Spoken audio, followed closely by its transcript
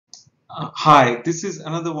Hi, this is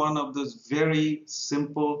another one of those very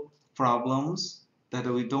simple problems that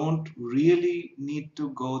we don't really need to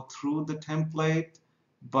go through the template,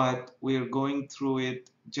 but we're going through it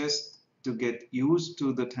just to get used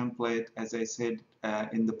to the template, as I said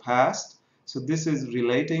in the past. So this is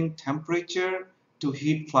relating temperature to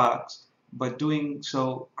heat flux, but doing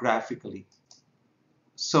so graphically.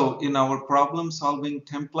 So in our problem solving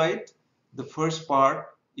template, the first part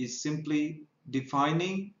is simply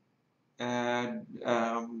defining and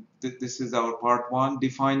this is our part one,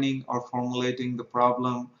 defining or formulating the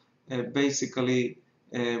problem. Basically,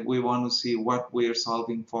 we want to see what we are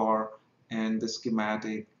solving for and the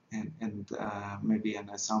schematic and maybe an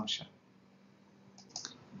assumption.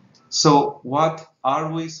 So what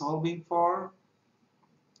are we solving for?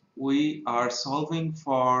 We are solving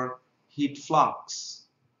for heat flux.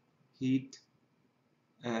 Heat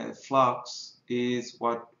flux is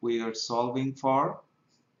what we are solving for.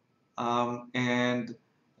 And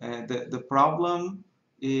the problem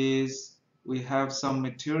is we have some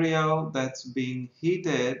material that's being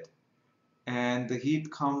heated and the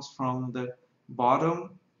heat comes from the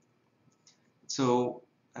bottom. So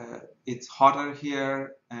it's hotter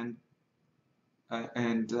here and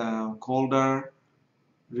colder,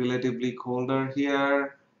 relatively colder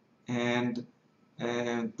here, and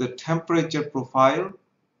the temperature profile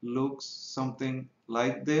looks something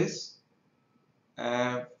like this.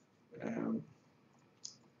 Uh,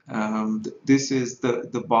 um, this is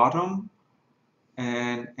the bottom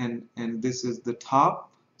and this is the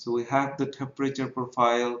top. So we have the temperature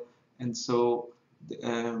profile, and so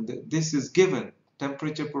this is given.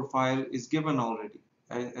 Temperature profile is given already.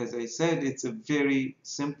 As I said, it's a very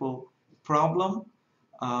simple problem.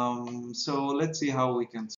 So let's see how we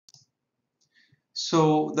can.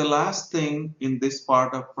 So the last thing in this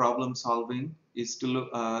part of problem solving is to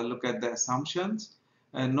look at the assumptions.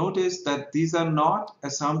 And notice that these are not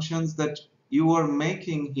assumptions that you are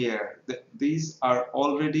making here. These are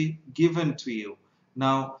already given to you.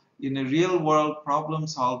 Now, in a real world problem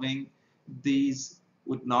solving, these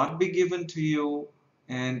would not be given to you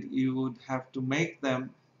and you would have to make them.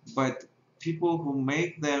 But people who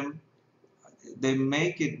make them, they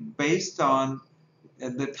make it based on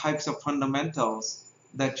the types of fundamentals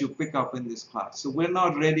that you pick up in this class. So we're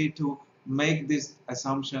not ready to make these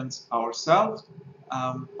assumptions ourselves,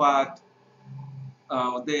 but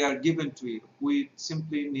they are given to you. We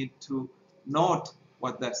simply need to note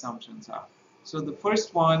what the assumptions are. So the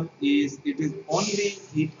first one is it is only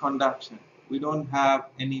heat conduction. We don't have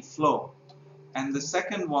any flow. And the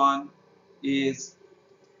second one is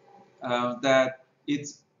that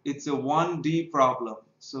it's a 1D problem.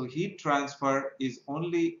 So heat transfer is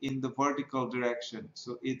only in the vertical direction.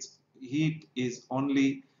 So its heat is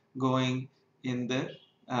only going in the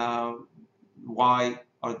y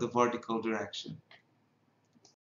or the vertical direction.